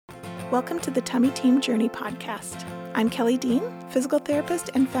Welcome to the Tummy Team Journey podcast. I'm Kelly Dean, physical therapist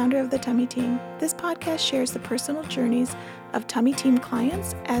and founder of the Tummy Team. This podcast shares the personal journeys of Tummy Team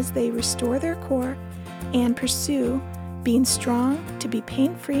clients as they restore their core and pursue being strong to be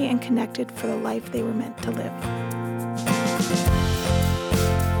pain-free and connected for the life they were meant to live.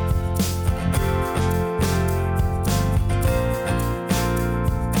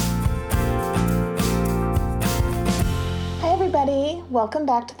 Welcome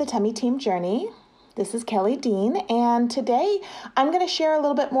back to the Tummy Team Journey. This is Kelly Dean, and today I'm going to share a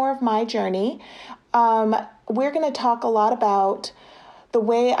little bit more of my journey. We're going to talk a lot about the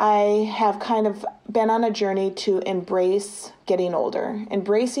way I have kind of been on a journey to embrace getting older,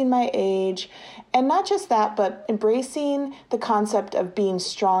 embracing my age, and not just that, but embracing the concept of being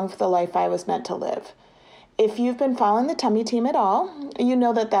strong for the life I was meant to live. If you've been following the Tummy Team at all, you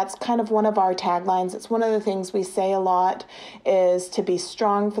know that that's kind of one of our taglines. It's one of the things we say a lot is to be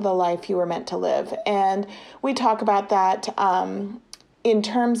strong for the life you were meant to live. And we talk about that in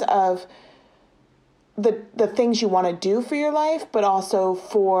terms of the things you want to do for your life, but also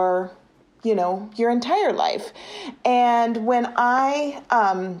for, your entire life. And when I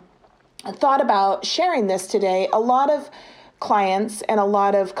thought about sharing this today, a lot of clients and a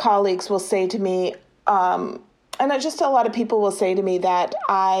lot of colleagues will say to me, and just a lot of people will say to me that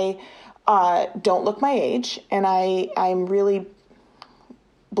I don't look my age, and I'm really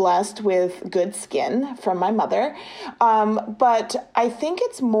blessed with good skin from my mother. But I think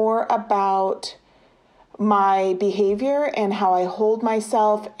it's more about my behavior and how I hold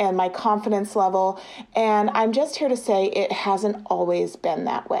myself and my confidence level. And I'm just here to say it hasn't always been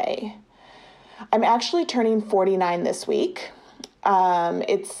that way. I'm actually turning 49 this week.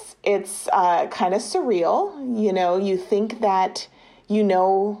 It's kind of surreal. You think that you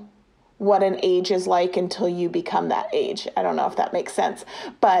know what an age is like until you become that age. I don't know if that makes sense,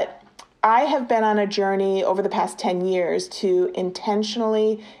 but I have been on a journey over the past 10 years to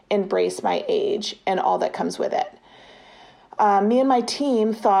intentionally embrace my age and all that comes with it. Me and my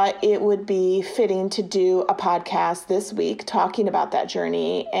team thought it would be fitting to do a podcast this week talking about that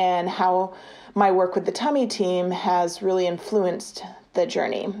journey and how my work with the Tummy Team has really influenced the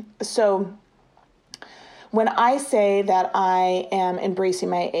journey. So when I say that I am embracing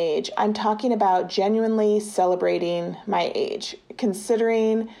my age, I'm talking about genuinely celebrating my age,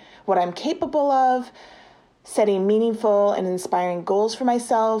 considering what I'm capable of, setting meaningful and inspiring goals for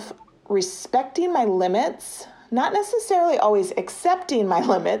myself, respecting my limits, not necessarily always accepting my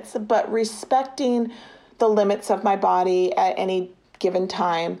limits, but respecting the limits of my body at any given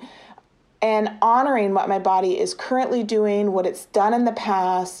time, and honoring what my body is currently doing, what it's done in the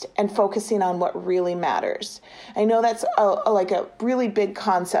past, and focusing on what really matters. I know that's a really big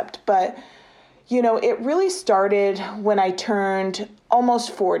concept, but it really started when I turned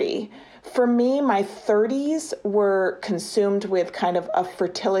almost 40. For me, my 30s were consumed with kind of a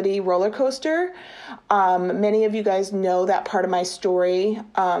fertility roller coaster. Many of you guys know that part of my story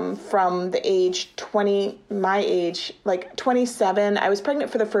from the age 20, my age, like 27. I was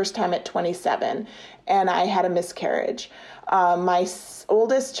pregnant for the first time at 27, and I had a miscarriage. My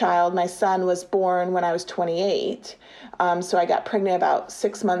oldest child, my son, was born when I was 28. So I got pregnant about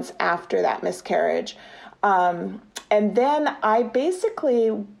 6 months after that miscarriage. And then I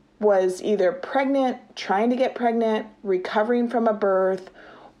basically was either pregnant, trying to get pregnant, recovering from a birth,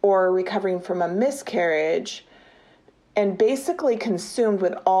 or recovering from a miscarriage, and basically consumed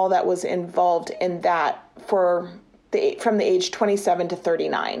with all that was involved in that from the age 27 to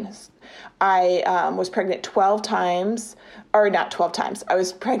 39. I was pregnant 12 times, or not 12 times. I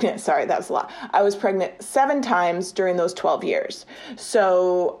was pregnant, sorry, that was a lot. I was pregnant 7 times during those 12 years.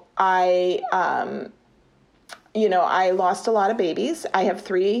 So I lost a lot of babies. I have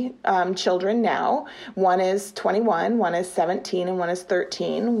 3 children now. One is 21, one is 17, and one is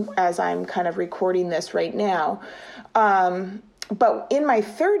 13 as I'm kind of recording this right now. But in my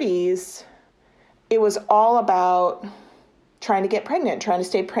 30s, it was all about trying to get pregnant, trying to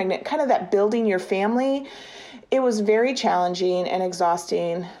stay pregnant, kind of that building your family. It was very challenging and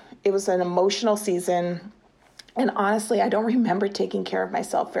exhausting. It was an emotional season. And honestly, I don't remember taking care of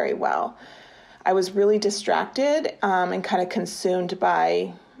myself very well. I was really distracted and kind of consumed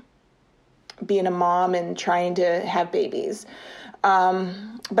by being a mom and trying to have babies. By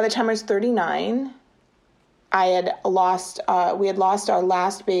the time I was 39, we had lost our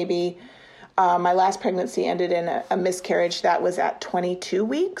last baby. My last pregnancy ended in a miscarriage that was at 22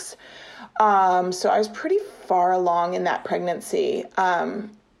 weeks. So I was pretty far along in that pregnancy.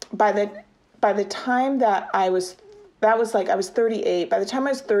 By the time that I was 38. By the time I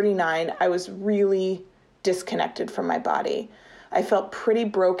was 39, I was really disconnected from my body. I felt pretty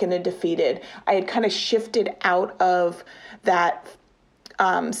broken and defeated. I had kind of shifted out of that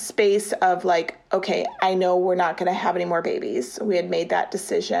space of like, okay, I know we're not going to have any more babies. We had made that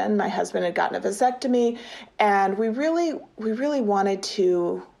decision. My husband had gotten a vasectomy, and we really wanted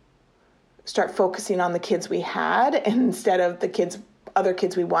to start focusing on the kids we had instead of the other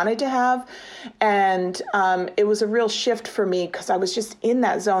kids we wanted to have. And it was a real shift for me because I was just in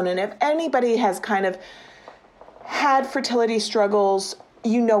that zone. And if anybody has kind of had fertility struggles,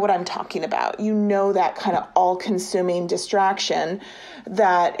 you know what I'm talking about. You know that kind of all-consuming distraction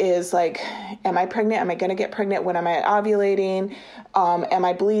that is like, am I pregnant? Am I going to get pregnant? When am I ovulating? Am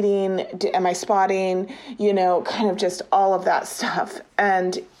I bleeding? Am I spotting? Kind of just all of that stuff.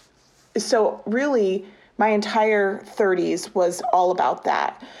 And so really, my entire 30s was all about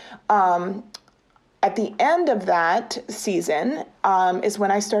that. At the end of that season is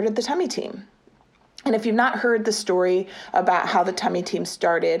when I started the Tummy Team. And if you've not heard the story about how the Tummy Team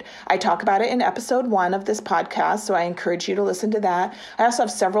started, I talk about it in episode 1 of this podcast, so I encourage you to listen to that. I also have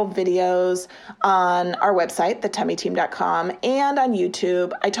several videos on our website, thetummyteam.com, and on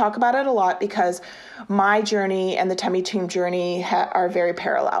YouTube. I talk about it a lot because my journey and the Tummy Team journey are very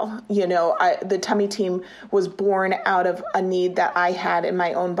parallel. The Tummy Team was born out of a need that I had in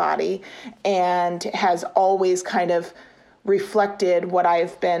my own body and has always kind of reflected what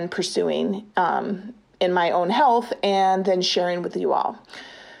I've been pursuing in my own health and then sharing with you all.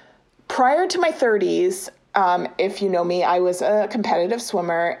 Prior to my 30s, if you know me, I was a competitive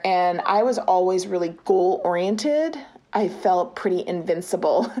swimmer and I was always really goal-oriented. I felt pretty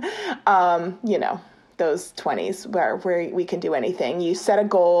invincible, those 20s where we can do anything. You set a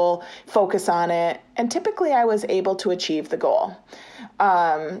goal, focus on it, and typically I was able to achieve the goal.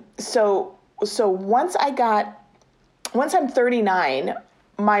 So once I'm 39,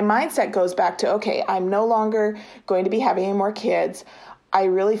 my mindset goes back to, okay, I'm no longer going to be having any more kids. I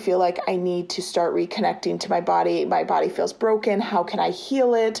really feel like I need to start reconnecting to my body. My body feels broken. How can I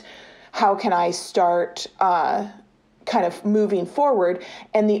heal it? How can I start kind of moving forward?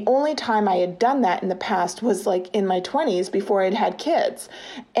 And the only time I had done that in the past was like in my 20s before I'd had kids.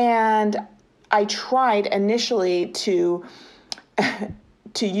 And I tried initially to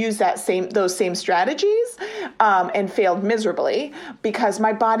use those same strategies and failed miserably because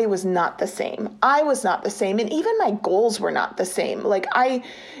my body was not the same. I was not the same. And even my goals were not the same. Like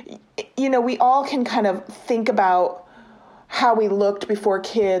we all can kind of think about how we looked before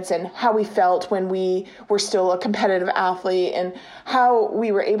kids and how we felt when we were still a competitive athlete and how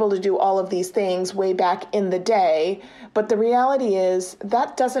we were able to do all of these things way back in the day. But the reality is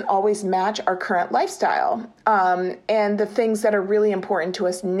that doesn't always match our current lifestyle and the things that are really important to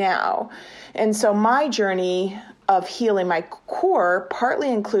us now. And so my journey of healing my core partly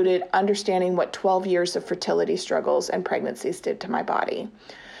included understanding what 12 years of fertility struggles and pregnancies did to my body.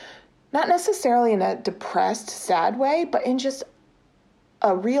 Not necessarily in a depressed, sad way, but in just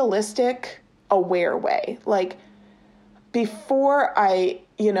a realistic, aware way. Like before I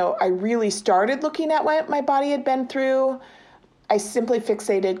really started looking at what my body had been through, I simply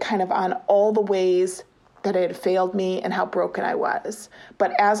fixated kind of on all the ways that it had failed me and how broken I was.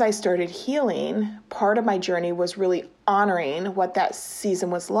 But as I started healing, part of my journey was really honoring what that season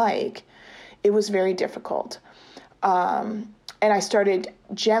was like. It was very difficult. And I started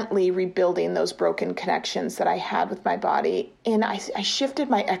gently rebuilding those broken connections that I had with my body. And I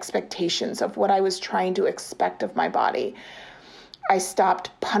shifted my expectations of what I was trying to expect of my body. I stopped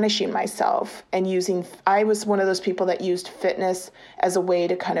punishing myself and I was one of those people that used fitness as a way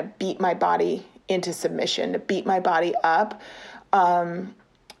to kind of beat my body into submission, to beat my body up. I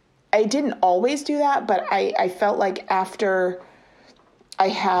didn't always do that, but I felt like after I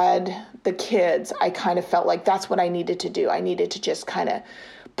had the kids, I kind of felt like that's what I needed to do. I needed to just kind of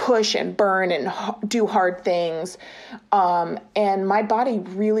push and burn and do hard things. And my body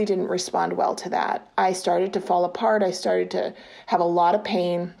really didn't respond well to that. I started to fall apart. I started to have a lot of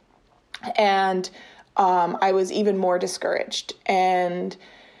pain. And I was even more discouraged. And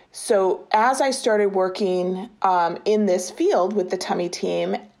so as I started working in this field with the Tummy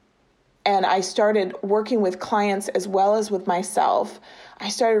Team, and I started working with clients as well as with myself, I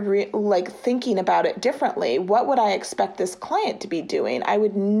started thinking about it differently. What would I expect this client to be doing? I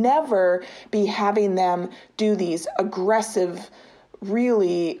would never be having them do these aggressive,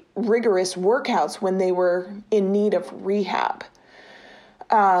 really rigorous workouts when they were in need of rehab.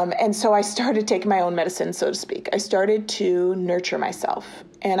 And so I started taking my own medicine, so to speak. I started to nurture myself.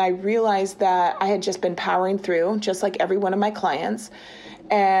 And I realized that I had just been powering through, just like every one of my clients.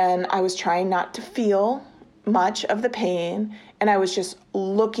 And I was trying not to feel much of the pain. And I was just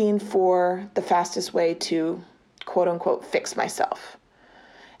looking for the fastest way to quote unquote, fix myself.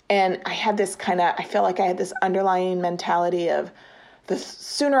 And I had this I felt like I had this underlying mentality of the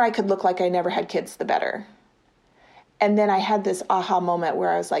sooner I could look like I never had kids, the better. And then I had this aha moment where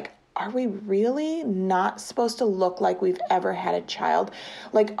I was like, are we really not supposed to look like we've ever had a child?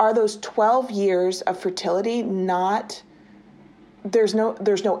 Like, are those 12 years of fertility not, there's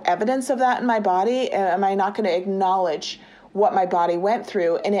no evidence of that in my body? Am I not going to acknowledge what my body went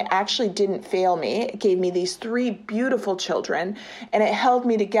through? And it actually didn't fail me. It gave me these 3 beautiful children, and it held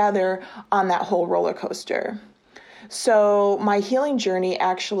me together on that whole roller coaster. So my healing journey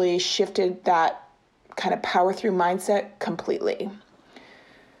actually shifted that kind of power through mindset completely.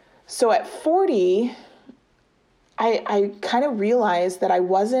 So at 40, I kind of realized that I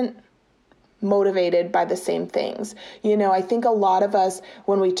wasn't motivated by the same things. I think a lot of us,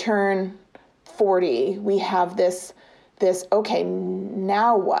 when we turn 40, we have this, okay,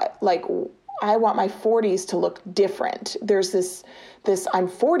 now what? Like, I want my 40s to look different. There's this I'm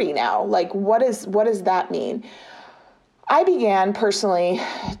 40 now. Like, what does that mean? I began personally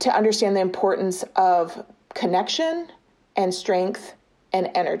to understand the importance of connection and strength and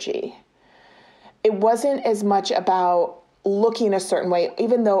energy. It wasn't as much about looking a certain way,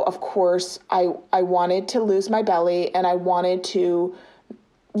 even though, of course, I wanted to lose my belly and I wanted to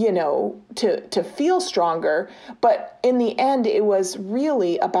feel stronger. But in the end, it was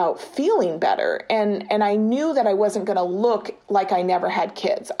really about feeling better. And I knew that I wasn't going to look like I never had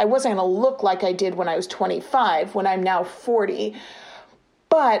kids. I wasn't going to look like I did when I was 25, when I'm now 40.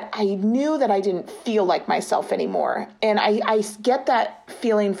 But I knew that I didn't feel like myself anymore. And I get that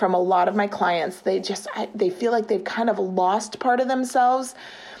feeling from a lot of my clients. They feel like they've kind of lost part of themselves.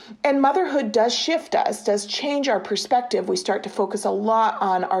 And motherhood does shift us, does change our perspective. We start to focus a lot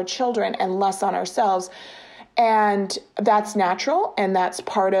on our children and less on ourselves. And that's natural, and that's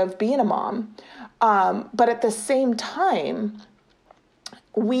part of being a mom. But at the same time,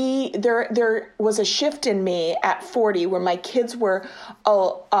 there was a shift in me at 40 where my kids were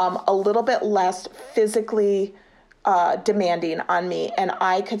a little bit less physically demanding on me, and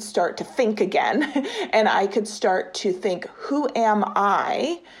I could start to think again, and I could start to think, who am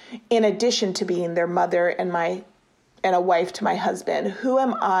I in addition to being their mother and a wife to my husband? Who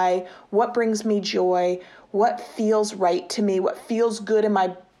am I? What brings me joy? What feels right to me? What feels good in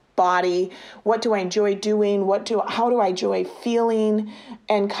my body? What do I enjoy doing? How do I enjoy feeling?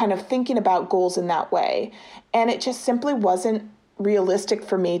 And kind of thinking about goals in that way. And it just simply wasn't realistic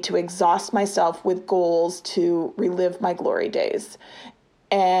for me to exhaust myself with goals to relive my glory days.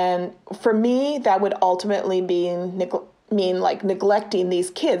 And for me, that would ultimately mean neglecting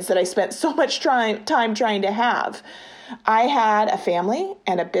these kids that I spent so much time trying to have. I had a family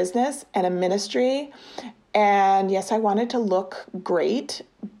and a business and a ministry. And yes, I wanted to look great.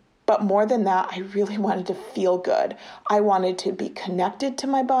 But more than that, I really wanted to feel good. I wanted to be connected to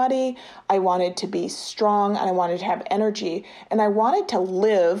my body. I wanted to be strong, and I wanted to have energy. And I wanted to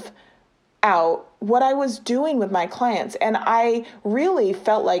live out what I was doing with my clients. And I really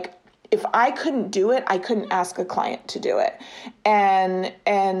felt like if I couldn't do it, I couldn't ask a client to do it. And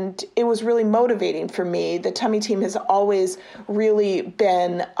it was really motivating for me. The Tummy Team has always really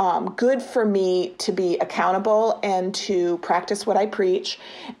been good for me to be accountable and to practice what I preach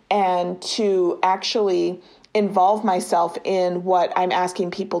and to actually involve myself in what I'm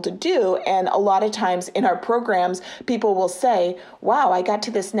asking people to do. And a lot of times in our programs, people will say, wow, I got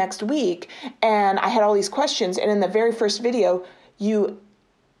to this next week and I had all these questions. And in the very first video, you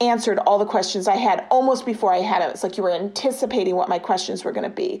answered all the questions I had almost before I had them. It's like you were anticipating what my questions were going to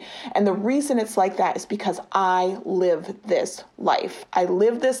be. And the reason it's like that is because I live this life. I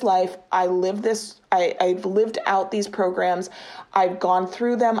live this life. I've lived out these programs. I've gone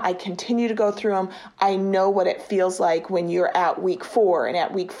through them. I continue to go through them. I know what it feels like when you're at week 4 and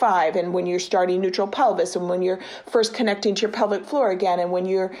at week 5, and when you're starting neutral pelvis, and when you're first connecting to your pelvic floor again, and when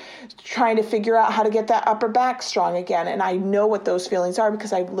you're trying to figure out how to get that upper back strong again. And I know what those feelings are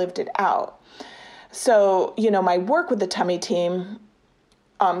because I've lived it out. So, my work with the Tummy Team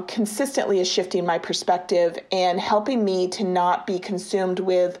consistently is shifting my perspective and helping me to not be consumed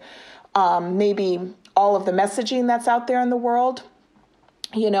with maybe all of the messaging that's out there in the world.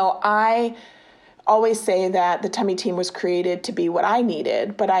 I always say that the Tummy Team was created to be what I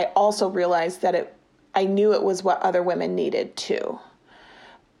needed, but I also realized that I knew it was what other women needed too.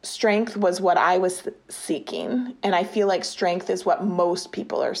 Strength was what I was seeking, and I feel like strength is what most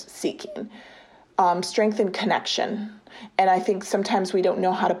people are seeking. Strength and connection. And I think sometimes we don't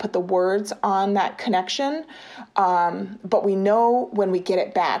know how to put the words on that connection, but we know when we get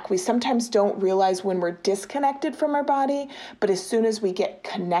it back. We sometimes don't realize when we're disconnected from our body, but as soon as we get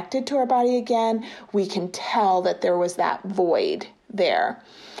connected to our body again, we can tell that there was that void there.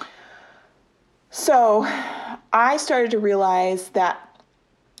 So I started to realize that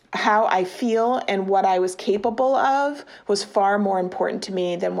how I feel and what I was capable of was far more important to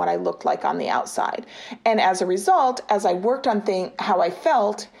me than what I looked like on the outside. And as a result, as I worked on how I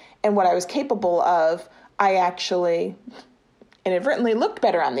felt and what I was capable of, I actually inadvertently looked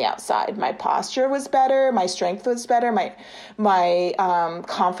better on the outside. My posture was better, my strength was better, my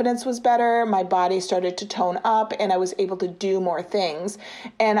confidence was better, my body started to tone up, and I was able to do more things.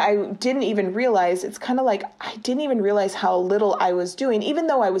 And I didn't even realize, it's kind of like I didn't even realize how little I was doing, even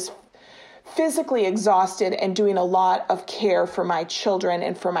though I was physically exhausted and doing a lot of care for my children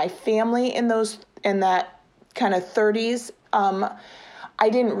and for my family in that kind of 30s. I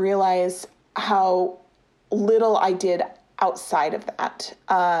didn't realize how little I did outside of that,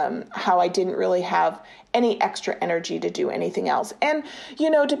 how I didn't really have any extra energy to do anything else. And,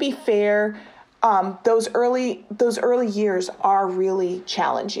 to be fair, those early years are really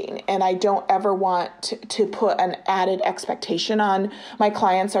challenging. And I don't ever want to put an added expectation on my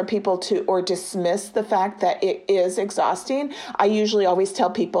clients or people or dismiss the fact that it is exhausting. I usually always tell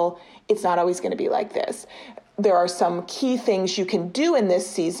people it's not always going to be like this. There are some key things you can do in this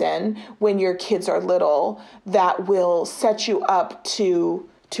season when your kids are little that will set you up to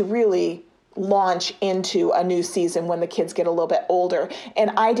really launch into a new season when the kids get a little bit older.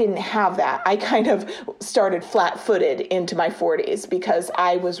 And I didn't have that. I kind of started flat-footed into my 40s because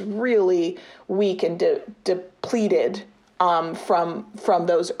I was really weak and depleted from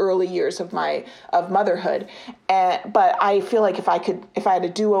those early years of motherhood. But I feel like if I had a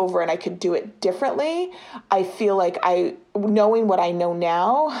do-over and I could do it differently, I feel like knowing what I know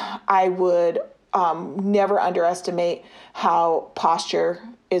now, I would never underestimate how posture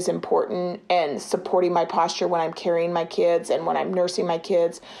is important and supporting my posture when I'm carrying my kids and when I'm nursing my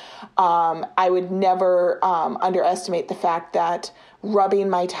kids. I would never underestimate the fact that rubbing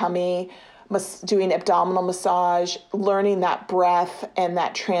my tummy, doing abdominal massage, learning that breath and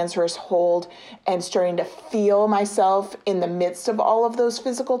that transverse hold, and starting to feel myself in the midst of all of those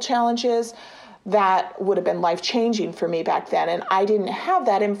physical challenges, that would have been life-changing for me back then. And I didn't have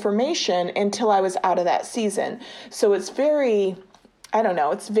that information until I was out of that season. So it's very,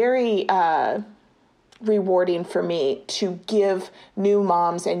 it's very rewarding for me to give new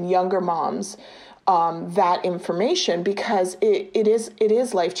moms and younger moms that information, because it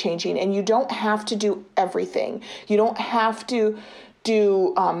is life-changing, and you don't have to do everything. You don't have to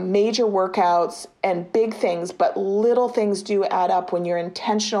do major workouts and big things, but little things do add up when you're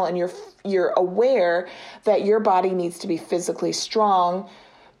intentional and you're aware that your body needs to be physically strong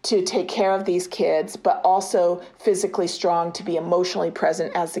to take care of these kids, but also physically strong to be emotionally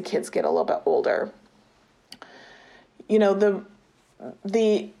present as the kids get a little bit older.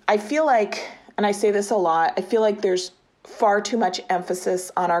 I feel like, and I say this a lot, I feel like there's far too much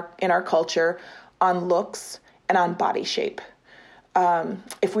emphasis in our culture on looks and on body shape.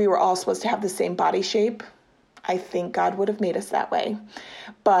 If we were all supposed to have the same body shape, I think God would have made us that way.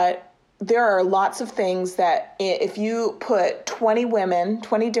 But there are lots of things that if you put 20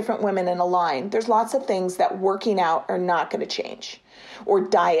 different women in a line, there's lots of things that working out are not going to change, or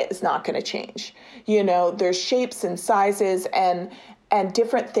diet is not going to change. There's shapes and sizes and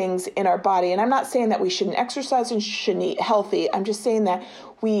different things in our body. And I'm not saying that we shouldn't exercise and shouldn't eat healthy. I'm just saying that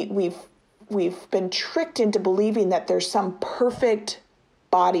we've been tricked into believing that there's some perfect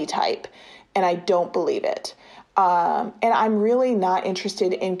body type, and I don't believe it. And I'm really not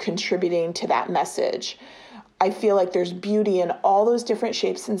interested in contributing to that message. I feel like there's beauty in all those different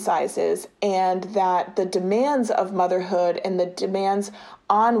shapes and sizes, and that the demands of motherhood and the demands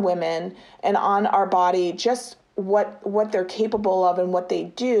on women and on our body, just what they're capable of and what they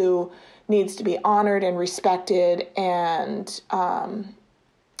do, needs to be honored and respected, and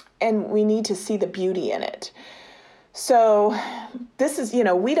we need to see the beauty in it. So this is,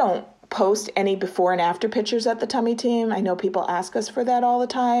 we don't post any before and after pictures at the Tummy Team. I know people ask us for that all the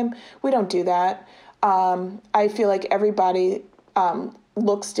time. We don't do that. I feel like everybody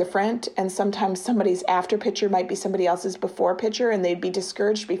looks different, and sometimes somebody's after picture might be somebody else's before picture, and they'd be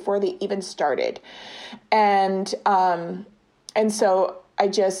discouraged before they even started. And so I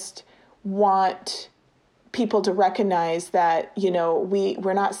just want people to recognize that,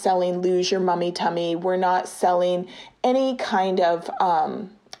 we're not selling lose your mummy tummy. We're not selling any kind of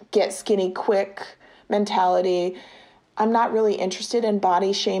get skinny quick mentality. I'm not really interested in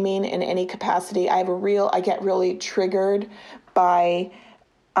body shaming in any capacity. I get really triggered by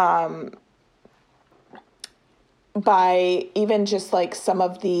even just like some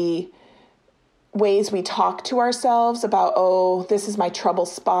of the ways we talk to ourselves about, oh, this is my trouble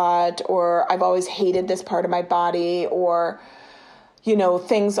spot, or I've always hated this part of my body, or,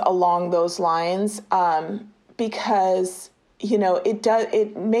 things along those lines. Because,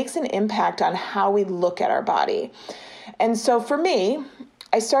 it makes an impact on how we look at our body. And so for me,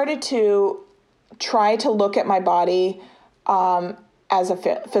 I started to try to look at my body as a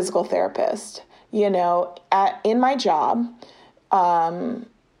physical therapist. In my job,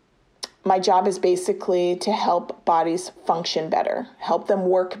 my job is basically to help bodies function better, help them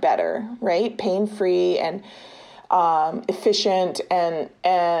work better, right? Pain-free and efficient, and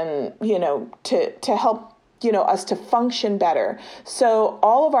to help us to function better. So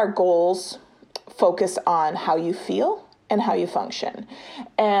all of our goals focus on how you feel and how you function.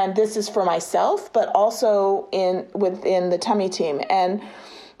 And this is for myself, but also within the Tummy Team. And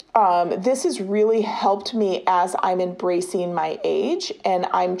this has really helped me as I'm embracing my age, and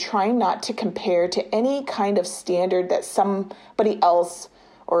I'm trying not to compare to any kind of standard that somebody else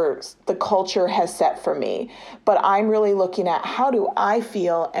or the culture has set for me. But I'm really looking at, how do I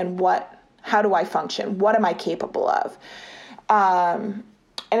feel and how do I function? What am I capable of? And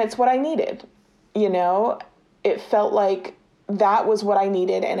it's what I needed. It felt like that was what I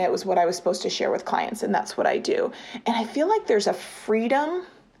needed, and it was what I was supposed to share with clients, and that's what I do. And I feel like there's a freedom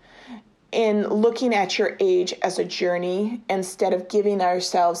in looking at your age as a journey instead of giving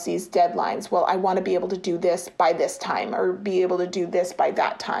ourselves these deadlines. Well, I want to be able to do this by this time, or be able to do this by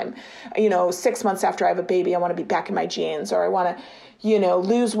that time. 6 months after I have a baby, I want to be back in my jeans, or I want to,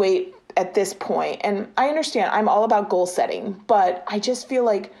 lose weight at this point. And I understand I'm all about goal setting, but I just feel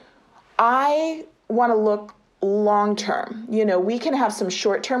like I want to look long-term. We can have some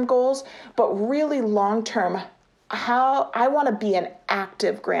short-term goals, but really long-term, how I want to be an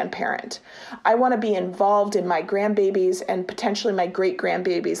active grandparent. I want to be involved in my grandbabies and potentially my great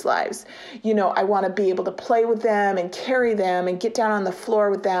grandbabies' lives. I want to be able to play with them and carry them and get down on the floor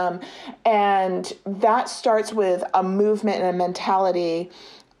with them. And that starts with a movement and a mentality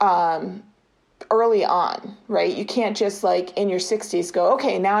early on, right? You can't just like in your 60s go,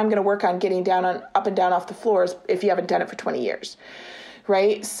 okay, now I'm going to work on getting up and down off the floors if you haven't done it for 20 years,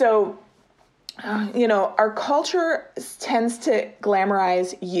 right? So our culture tends to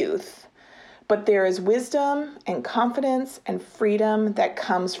glamorize youth, but there is wisdom and confidence and freedom that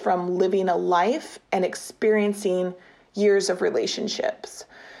comes from living a life and experiencing years of relationships.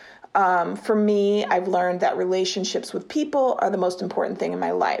 For me, I've learned that relationships with people are the most important thing in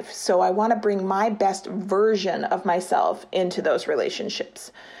my life. So I want to bring my best version of myself into those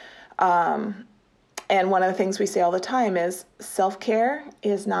relationships. And one of the things we say all the time is self-care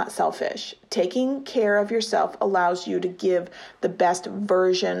is not selfish. Taking care of yourself allows you to give the best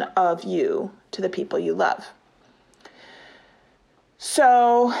version of you to the people you love.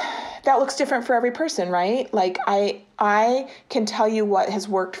 So that looks different for every person, right? Like I can tell you what has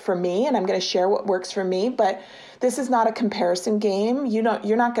worked for me, and I'm going to share what works for me, but this is not a comparison game. You're not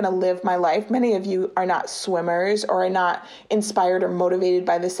going to live my life. Many of you are not swimmers or are not inspired or motivated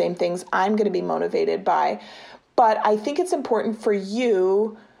by the same things I'm going to be motivated by. But I think it's important for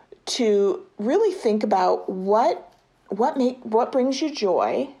you to really think about what brings you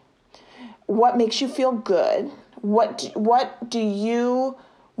joy, what makes you feel good, what do you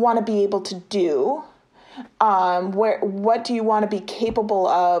want to be able to do? What do you want to be capable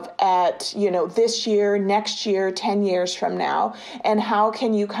of at, this year, next year, 10 years from now? And how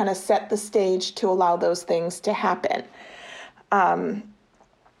can you kind of set the stage to allow those things to happen?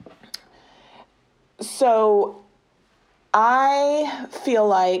 So I feel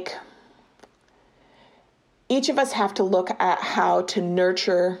like each of us have to look at how to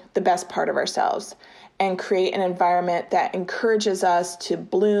nurture the best part of ourselves and create an environment that encourages us to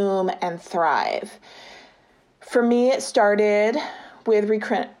bloom and thrive. For me, it started with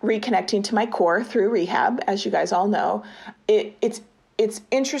reconnecting to my core through rehab, as you guys all know. It's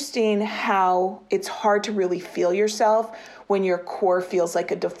interesting how it's hard to really feel yourself when your core feels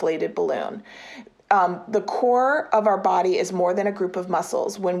like a deflated balloon. The core of our body is more than a group of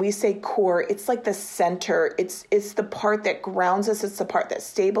muscles. When we say core, it's like the center. It's the part that grounds us. It's the part that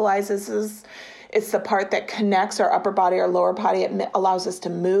stabilizes us. It's the part that connects our upper body, our lower body. It allows us to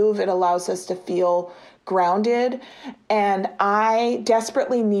move. It allows us to feel grounded. And I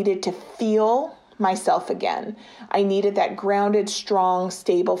desperately needed to feel myself again. I needed that grounded, strong,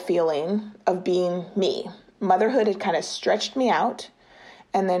 stable feeling of being me. Motherhood had kind of stretched me out,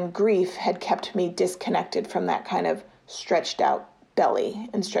 and then grief had kept me disconnected from that kind of stretched out belly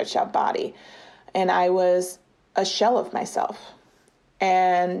and stretched out body. And I was a shell of myself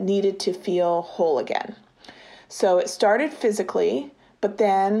and needed to feel whole again. So it started physically, but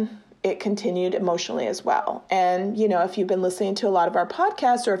then it continued emotionally as well. And, if you've been listening to a lot of our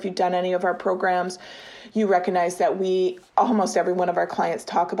podcasts or if you've done any of our programs, you recognize that almost every one of our clients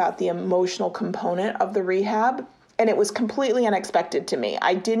talk about the emotional component of the rehab. And it was completely unexpected to me.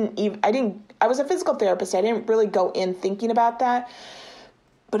 I was a physical therapist. I didn't really go in thinking about that.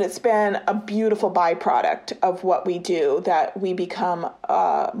 But it's been a beautiful byproduct of what we do, that we become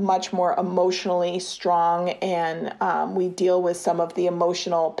much more emotionally strong, and we deal with some of the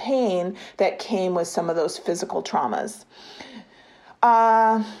emotional pain that came with some of those physical traumas.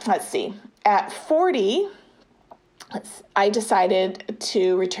 Let's see. At 40, I decided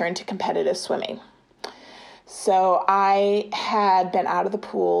to return to competitive swimming. So I had been out of the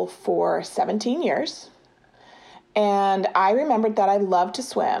pool for 17 years. And I remembered that I loved to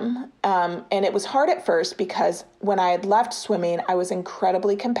swim. And it was hard at first because when I had left swimming, I was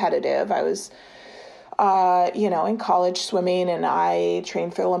incredibly competitive. I was, in college swimming, and I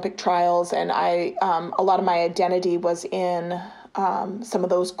trained for Olympic trials. And a lot of my identity was in some of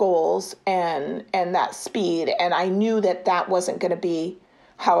those goals and that speed. And I knew that wasn't going to be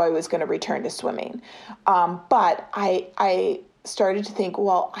how I was going to return to swimming. But I started to think,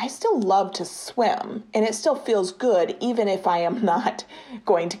 well, I still love to swim and it still feels good, even if I am not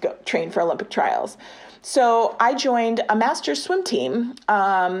going to go train for Olympic trials. So I joined a master swim team,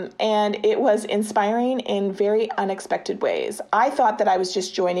 and it was inspiring in very unexpected ways. I thought that I was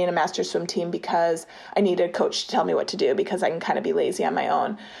just joining a master swim team because I needed a coach to tell me what to do, because I can kind of be lazy on my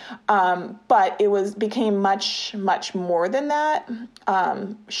own. But it became much, much more than that.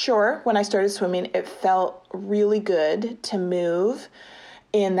 Sure, when I started swimming, it felt really good to move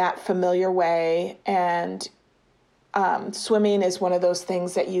in that familiar way, and swimming is one of those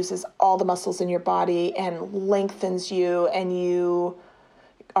things that uses all the muscles in your body and lengthens you, and you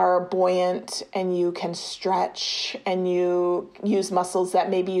are buoyant and you can stretch and you use muscles that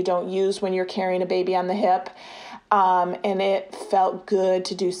maybe you don't use when you're carrying a baby on the hip. And it felt good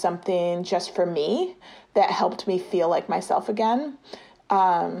to do something just for me that helped me feel like myself again.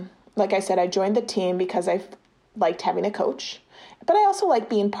 Like I said, I joined the team because I liked having a coach, but I also like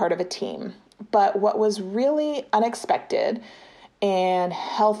being part of a team. But what was really unexpected and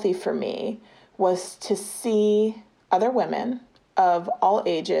healthy for me was to see other women of all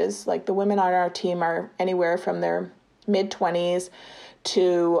ages. Like, the women on our team are anywhere from their mid-20s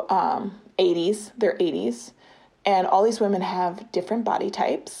to 80s, their 80s. And all these women have different body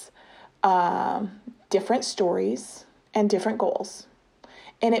types, different stories, and different goals.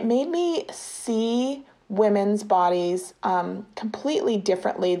 And it made me see women's bodies completely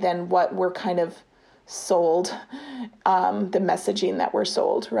differently than what we're kind of sold, the messaging that we're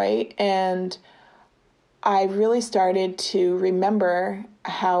sold, right? And I really started to remember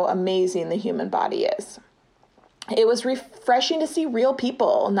how amazing the human body is. It was refreshing to see real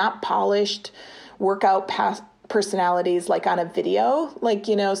people, not polished workout personalities like on a video. Like,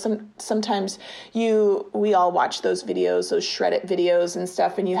 sometimes we all watch those videos, those shredded videos and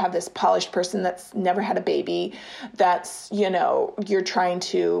stuff, and you have this polished person that's never had a baby that's, you're trying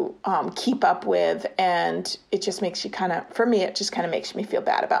to keep up with, and it just makes you for me, it just kind of makes me feel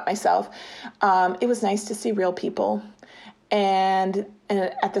bad about myself. It was nice to see real people. And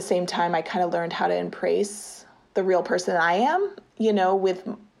at the same time, I kind of learned how to embrace the real person I am, with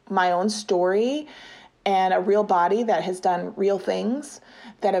my own story and a real body that has done real things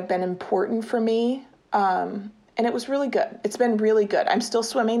that have been important for me. And it was really good. It's been really good. I'm still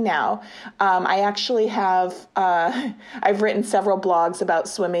swimming now. I actually have, I've written several blogs about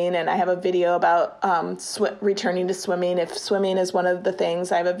swimming, and I have a video about returning to swimming. If swimming is one of the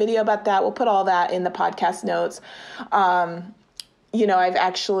things, I have a video about that. We'll put all that in the podcast notes. I've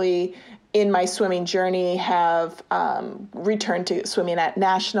actually, in my swimming journey, have returned to swimming at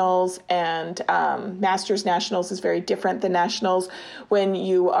nationals, and Masters Nationals is very different than nationals when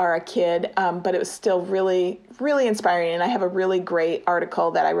you are a kid, but it was still really, really inspiring, and I have a really great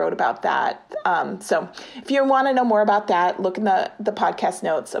article that I wrote about that. So if you want to know more about that, look in the podcast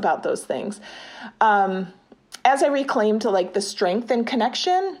notes about those things. As I reclaimed the strength and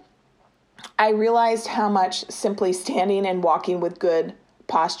connection, I realized how much simply standing and walking with good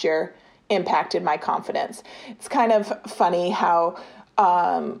posture impacted my confidence. It's kind of funny how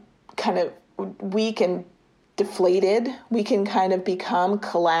kind of weak and deflated we can kind of become,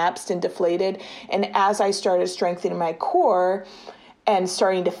 collapsed and deflated. And as I started strengthening my core and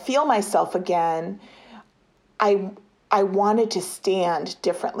starting to feel myself again, I I wanted to stand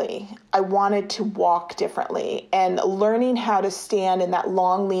differently. I wanted to walk differently, and learning how to stand in that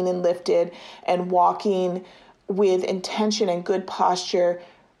long, lean, and lifted and walking with intention and good posture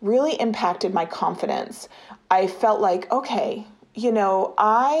really impacted my confidence. I felt like, okay,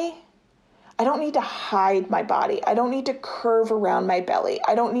 I don't need to hide my body. I don't need to curve around my belly.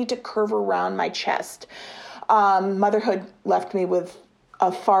 I don't need to curve around my chest. Motherhood left me with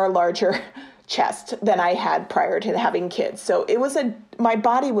a far larger chest than I had prior to having kids. So my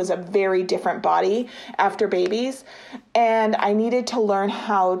body was a very different body after babies, and I needed to learn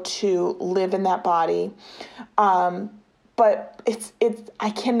how to live in that body. But I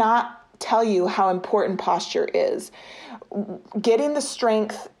cannot tell you how important posture is. Getting the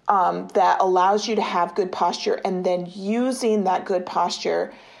strength that allows you to have good posture, and then using that good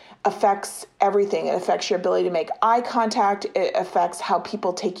posture affects everything. It affects your ability to make eye contact. It affects how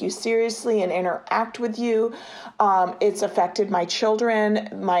people take you seriously and interact with you. It's affected my children,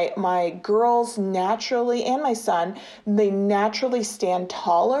 my girls naturally, and my son. They naturally stand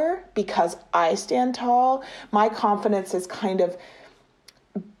taller because I stand tall. My confidence is kind of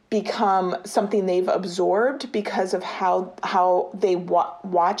become something they've absorbed because of how they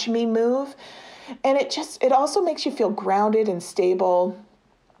watch me move. And it also makes you feel grounded and stable.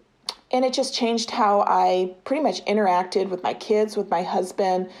 And it just changed how I pretty much interacted with my kids, with my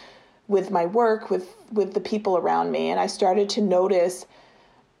husband, with my work, with the people around me. And I started to notice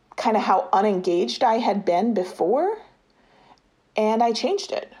kind of how unengaged I had been before, and I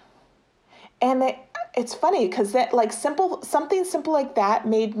changed it. And it's funny because that something simple like that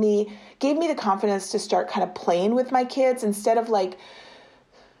gave me the confidence to start kind of playing with my kids instead of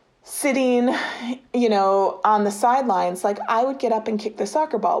sitting, on the sidelines. Like, I would get up and kick the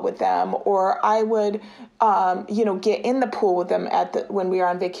soccer ball with them, or I would, get in the pool with them when we were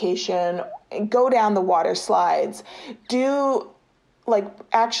on vacation, go down the water slides,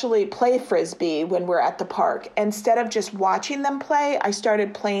 actually play Frisbee when we're at the park. Instead of just watching them play, I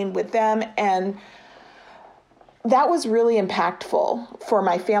started playing with them, and that was really impactful for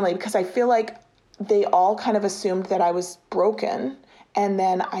my family because I feel like they all kind of assumed that I was broken. And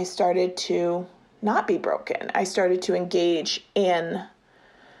then I started to not be broken. I started to engage in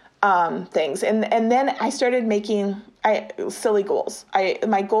things. And then I started making silly goals.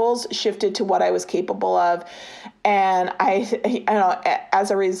 My goals shifted to what I was capable of. And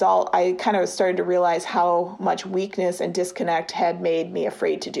as a result, I kind of started to realize how much weakness and disconnect had made me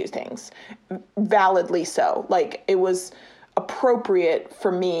afraid to do things. Validly so. Like, it was appropriate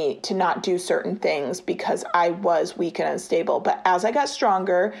for me to not do certain things because I was weak and unstable. But as I got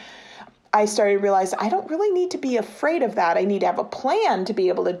stronger, I started to realize I don't really need to be afraid of that. I need to have a plan to be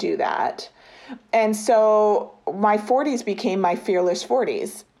able to do that. And so my 40s became my fearless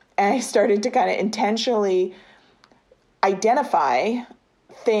 40s. And I started to kind of intentionally identify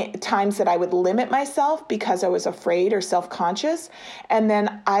times that I would limit myself because I was afraid or self-conscious. And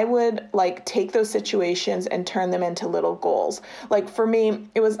then I would take those situations and turn them into little goals. Like, for me,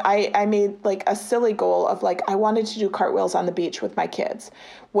 it was, I made a silly goal of I wanted to do cartwheels on the beach with my kids.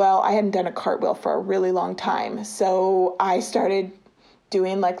 Well, I hadn't done a cartwheel for a really long time. So I started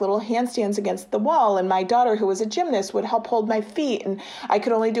doing little handstands against the wall, and my daughter, who was a gymnast, would help hold my feet, and I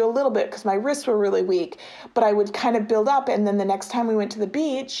could only do a little bit because my wrists were really weak, but I would kind of build up. And then the next time we went to the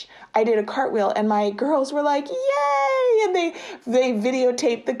beach, I did a cartwheel, and my girls were like, yay, and they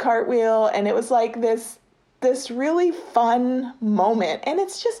videotaped the cartwheel, and it was this really fun moment. And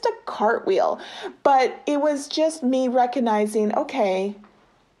it's just a cartwheel, but it was just me recognizing, okay,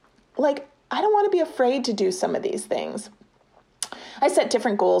 I don't want to be afraid to do some of these things. I set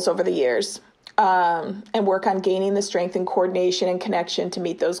different goals over the years and work on gaining the strength and coordination and connection to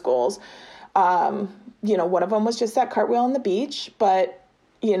meet those goals. One of them was just that cartwheel on the beach, but,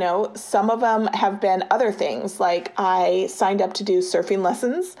 some of them have been other things. Like, I signed up to do surfing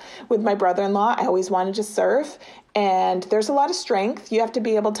lessons with my brother-in-law. I always wanted to surf, and there's a lot of strength. You have to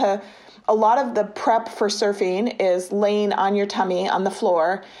be able to. A lot of the prep for surfing is laying on your tummy on the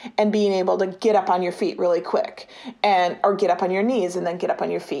floor and being able to get up on your feet really quick, or get up on your knees and then get up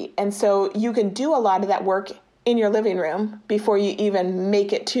on your feet. And so you can do a lot of that work in your living room before you even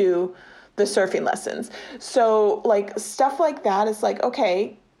make it to the surfing lessons. So stuff like that is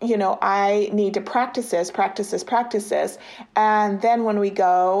okay, I need to practice this. And then when we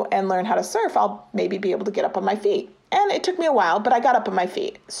go and learn how to surf, I'll maybe be able to get up on my feet. And it took me a while, but I got up on my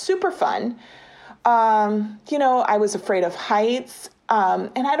feet. Super fun. I was afraid of heights.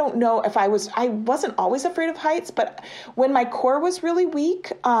 And I don't know if I wasn't always afraid of heights, but when my core was really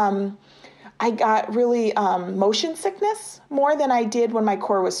weak, I got really motion sickness more than I did when my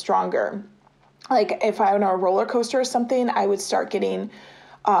core was stronger. like if I were on a roller coaster or something, I would start getting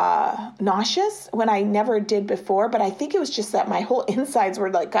nauseous when I never did before. But I think it was just that my whole insides were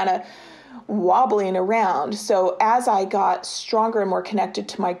like kind of wobbling around. So as I got stronger and more connected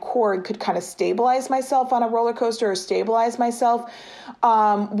to my core and could kind of stabilize myself on a roller coaster or stabilize myself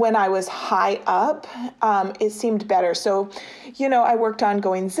when I was high up, it seemed better. So, I worked on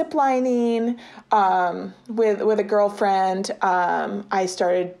going ziplining with a girlfriend. I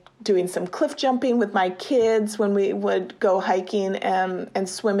started doing some cliff jumping with my kids when we would go hiking and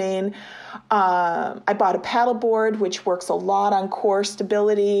swimming. I bought a paddleboard, which works a lot on core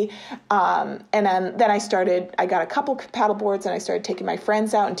stability. And then I got a couple paddleboards and I started taking my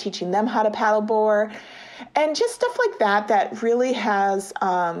friends out and teaching them how to paddleboard and just stuff like that really has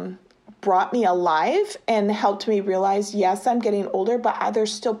brought me alive and helped me realize, yes, I'm getting older, but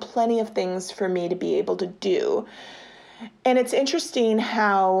there's still plenty of things for me to be able to do. And it's interesting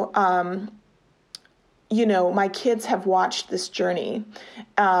how, my kids have watched this journey.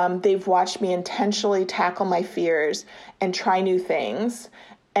 They've watched me intentionally tackle my fears and try new things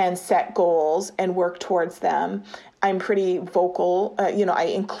and set goals and work towards them. I'm pretty vocal. I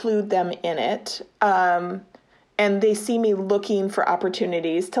include them in it. And they see me looking for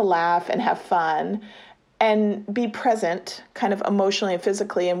opportunities to laugh and have fun and be present kind of emotionally and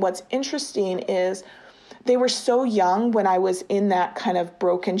physically. And what's interesting is they were so young when I was in that kind of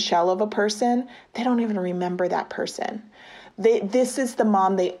broken shell of a person, they don't even remember that person. This is the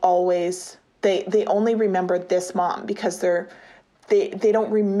mom they only remember this mom because they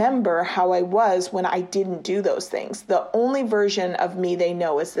don't remember how I was when I didn't do those things. The only version of me they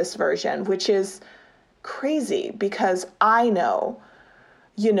know is this version, which is crazy because I know,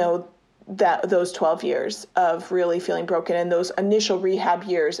 that those 12 years of really feeling broken and those initial rehab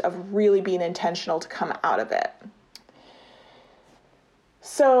years of really being intentional to come out of it.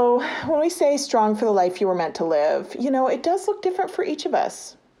 So when we say strong for the life you were meant to live, it does look different for each of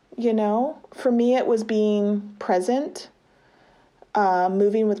us. For me, it was being present,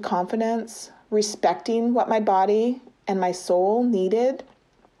 moving with confidence, respecting what my body and my soul needed.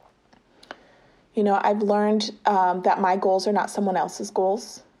 I've learned that my goals are not someone else's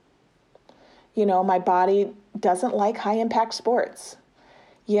goals. My body doesn't like high impact sports.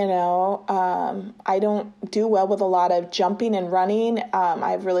 I don't do well with a lot of jumping and running.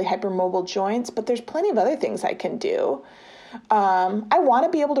 I have really hypermobile joints, but there's plenty of other things I can do. I want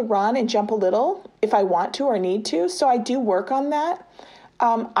to be able to run and jump a little if I want to or need to. So I do work on that.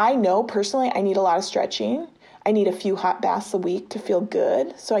 I know personally I need a lot of stretching. I need a few hot baths a week to feel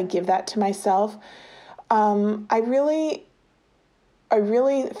good. So I give that to myself. I really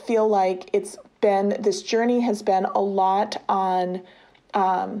feel like this journey has been a lot on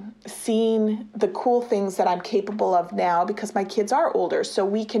seeing the cool things that I'm capable of now because my kids are older, so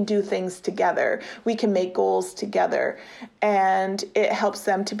we can do things together. We can make goals together, and it helps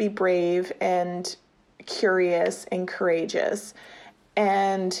them to be brave and curious and courageous.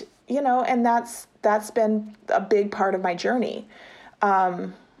 And, and that's been a big part of my journey.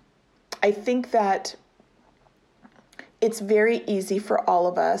 I think that it's very easy for all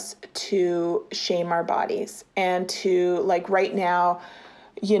of us to shame our bodies and to, like, right now,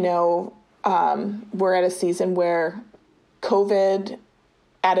 we're at a season where COVID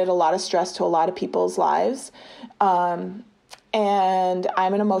added a lot of stress to a lot of people's lives. And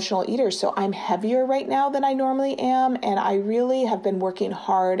I'm an emotional eater, so I'm heavier right now than I normally am. And I really have been working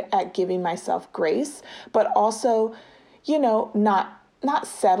hard at giving myself grace, but also, not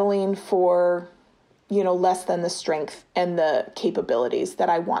settling for less than the strength and the capabilities that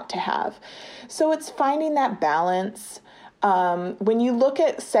I want to have. So it's finding that balance. When you look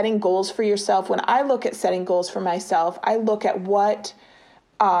at setting goals for yourself, when I look at setting goals for myself, I look at what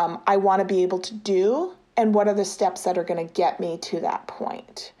I want to be able to do and what are the steps that are going to get me to that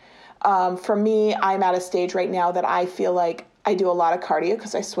point. For me, I'm at a stage right now that I feel like I do a lot of cardio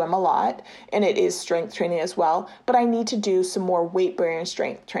because I swim a lot and it is strength training as well, but I need to do some more weight bearing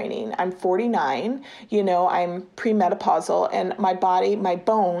strength training. I'm 49, I'm premenopausal and my body, my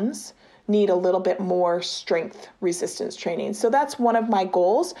bones need a little bit more strength resistance training. So that's one of my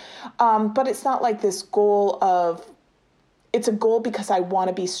goals. But it's not like this it's a goal because I want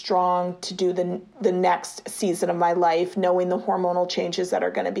to be strong to do the next season of my life, knowing the hormonal changes that are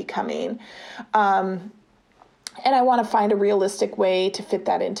going to be coming. And I want to find a realistic way to fit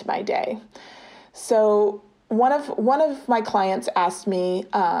that into my day. So one of my clients asked me,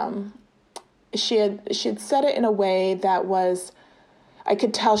 she had said it in a way that was, I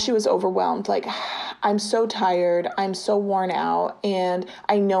could tell she was overwhelmed. Like, I'm so tired, I'm so worn out, and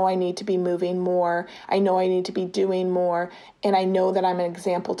I know I need to be moving more, I know I need to be doing more, and I know that I'm an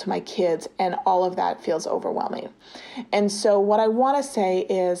example to my kids, and all of that feels overwhelming. And so what I want to say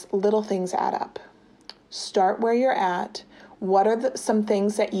is little things add up. Start where you're at. What are some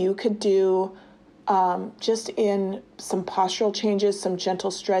things that you could do just in some postural changes, some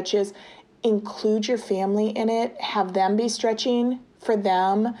gentle stretches? Include your family in it. Have them be stretching for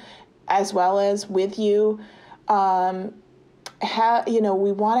them as well as with you. We want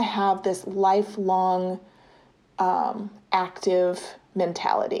to have this lifelong active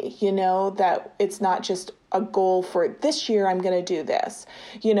mentality, that it's not just a goal for this year, I'm going to do this.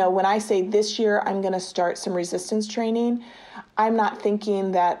 When I say this year, I'm going to start some resistance training, I'm not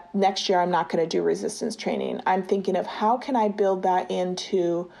thinking that next year I'm not going to do resistance training. I'm thinking of how can I build that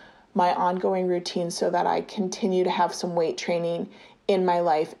into my ongoing routine so that I continue to have some weight training in my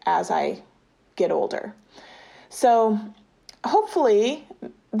life as I get older. So hopefully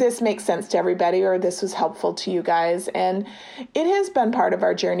this makes sense to everybody, or this was helpful to you guys. And it has been part of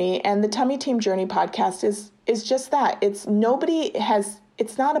our journey. And the Tummy Team Journey podcast is just that. It's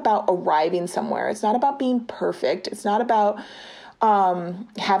not about arriving somewhere. It's not about being perfect. It's not about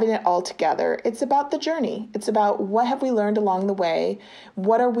having it all together. It's about the journey. It's about what have we learned along the way?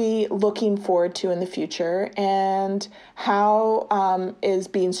 What are we looking forward to in the future? And how is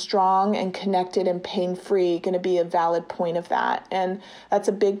being strong and connected and pain-free going to be a valid point of that? And that's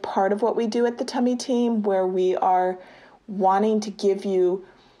a big part of what we do at the Tummy Team, where we are wanting to give you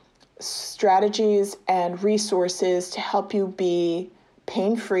strategies and resources to help you be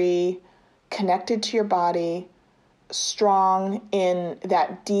pain-free, connected to your body, strong in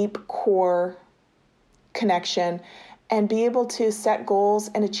that deep core connection, and be able to set goals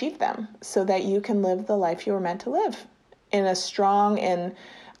and achieve them so that you can live the life you were meant to live in a strong and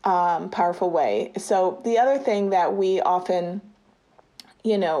powerful way. So the other thing that we often,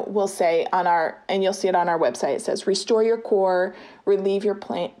 will say and you'll see it on our website, it says, restore your core, relieve your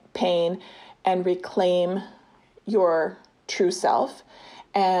pain, and reclaim your true self.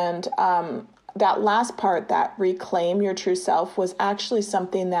 And that last part, that reclaim your true self, was actually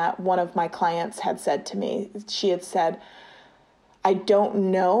something that one of my clients had said to me. She had said, I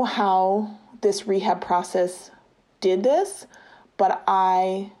don't know how this rehab process did this, but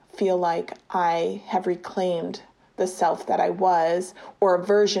I feel like I have reclaimed the self that I was, or a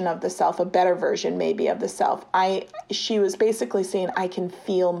version of the self, a better version maybe of the self. She was basically saying, I can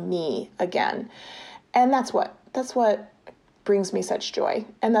feel me again. And that's what brings me such joy.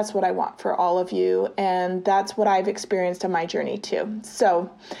 And that's what I want for all of you. And that's what I've experienced on my journey too. So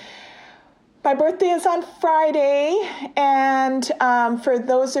my birthday is on Friday. And for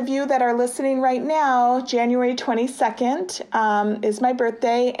those of you that are listening right now, January 22nd is my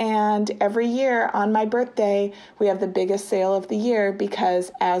birthday. And every year on my birthday, we have the biggest sale of the year,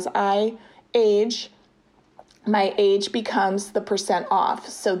 because as I age, my age becomes the % off.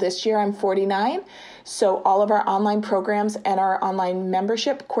 So this year I'm 49. So all of our online programs and our online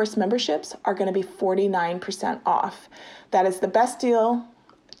course memberships are going to be 49% off. That is the best deal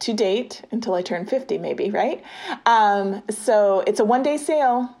to date until I turn 50 maybe, right? So it's a one-day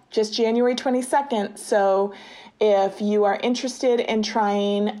sale, just January 22nd. So if you are interested in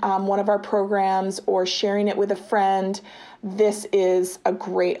trying one of our programs or sharing it with a friend, this is a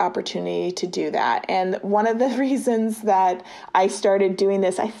great opportunity to do that. And one of the reasons that I started doing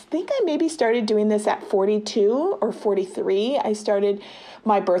this, I think I maybe started doing this at 42 or 43. I started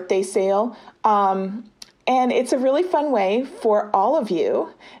my birthday sale. And it's a really fun way for all of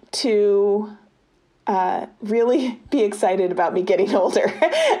you to really be excited about me getting older.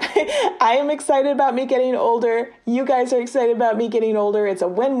 I am excited about me getting older. You guys are excited about me getting older. It's a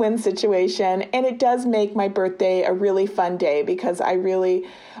win-win situation. And it does make my birthday a really fun day, because I really,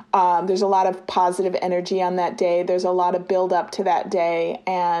 there's a lot of positive energy on that day. There's a lot of build up to that day.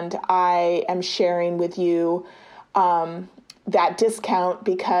 And I am sharing with you that discount,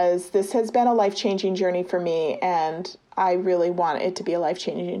 because this has been a life-changing journey for me. And I really want it to be a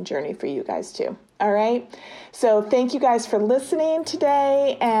life-changing journey for you guys too. All right. So thank you guys for listening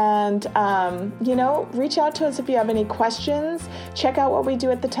today. And, reach out to us if you have any questions. Check out what we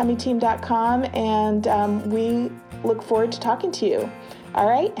do at thetummyteam.com. And we look forward to talking to you. All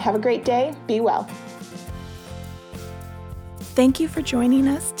right. Have a great day. Be well. Thank you for joining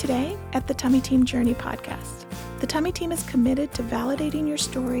us today at the Tummy Team Journey podcast. The Tummy Team is committed to validating your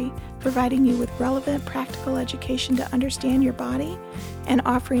story, providing you with relevant, practical education to understand your body, and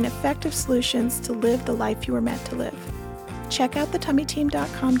offering effective solutions to live the life you were meant to live. Check out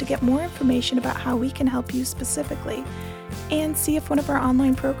thetummyteam.com to get more information about how we can help you specifically, and see if one of our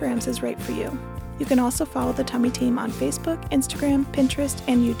online programs is right for you. You can also follow the Tummy Team on Facebook, Instagram, Pinterest,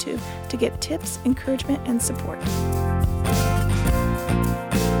 and YouTube to get tips, encouragement, and support.